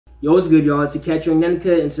Yo, what's good, y'all? It's Ikechi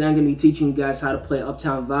Onyenaka, and today I'm going to be teaching you guys how to play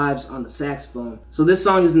Uptown Vibes on the saxophone. So this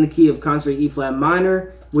song is in the key of concert E-flat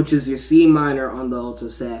minor, which is your C minor on the alto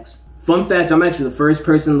sax. Fun fact, I'm actually the first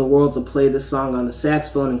person in the world to play this song on the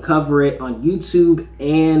saxophone and cover it on YouTube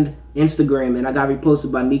and Instagram, and I got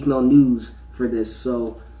reposted by Meek Mill News for this.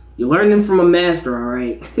 So you're learning from a master, all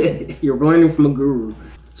right? You're learning from a guru.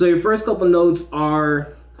 So your first couple notes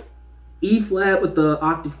are E-flat with the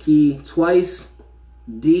octave key twice,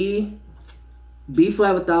 D,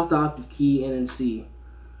 B-flat without the octave key, and then C.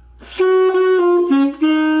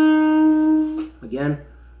 Again.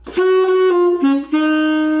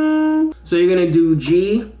 So you're going to do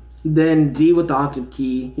G, then D with the octave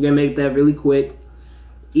key. You're going to make that really quick.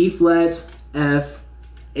 E-flat, F,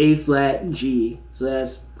 A-flat, G. So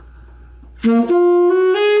that's...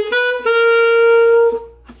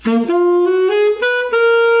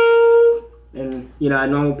 And, you know, at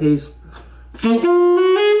normal pace.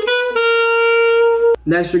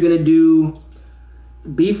 Next, you're going to do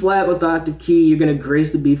B-flat with the octave key. You're going to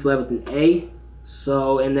grace the B-flat with an A.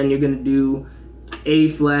 So, and then you're going to do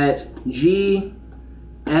A-flat, G,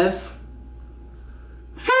 F.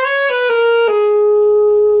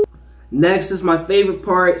 Next is my favorite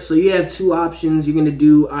part. So you have two options. You're going to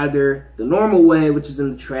do either the normal way, which is in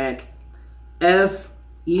the track, F,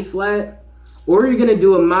 E-flat, or you're going to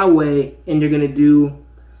do it my way, and you're going to do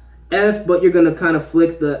F, but you're going to kind of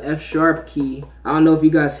flick the F sharp key. I don't know if you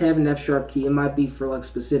guys have an F sharp key. It might be for like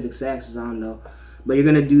specific saxes, I don't know. But you're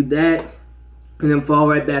going to do that and then fall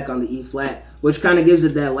right back on the E flat, which kind of gives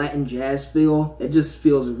it that Latin jazz feel. It just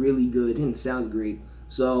feels really good and it sounds great.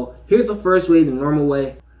 So here's the first way, the normal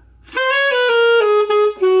way.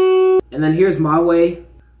 And then here's my way.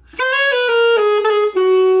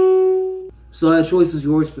 So that choice is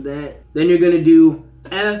yours for that. Then you're going to do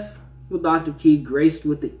F with the octave key, graced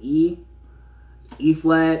with the E, E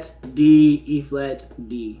flat, D, E flat,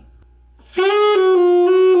 D.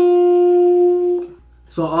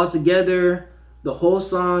 So all together, the whole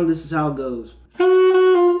song, this is how it goes.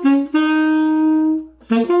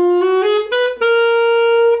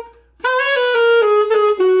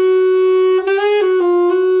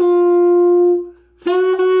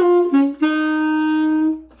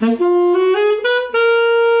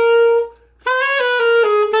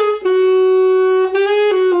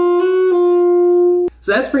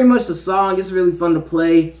 So that's pretty much the song. It's really fun to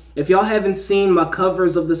play. If y'all haven't seen my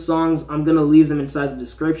covers of the songs, I'm going to leave them inside the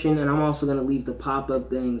description, and I'm also going to leave the pop-up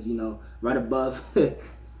things, you know, right above.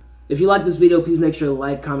 If you like this video, please make sure to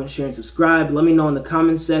like, comment, share, and subscribe. Let me know in the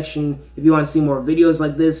comment section if you want to see more videos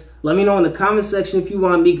like this. Let me know in the comment section if you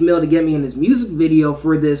want Meek Mill to get me in his music video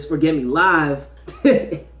for this or get me live.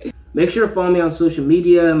 Make sure to follow me on social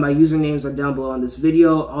media. My usernames are down below on this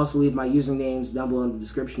video. I'll also leave my usernames down below in the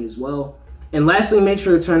description as well. And lastly, make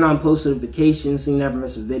sure to turn on post notifications so you never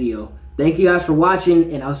miss a video. Thank you guys for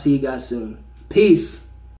watching, and I'll see you guys soon. Peace.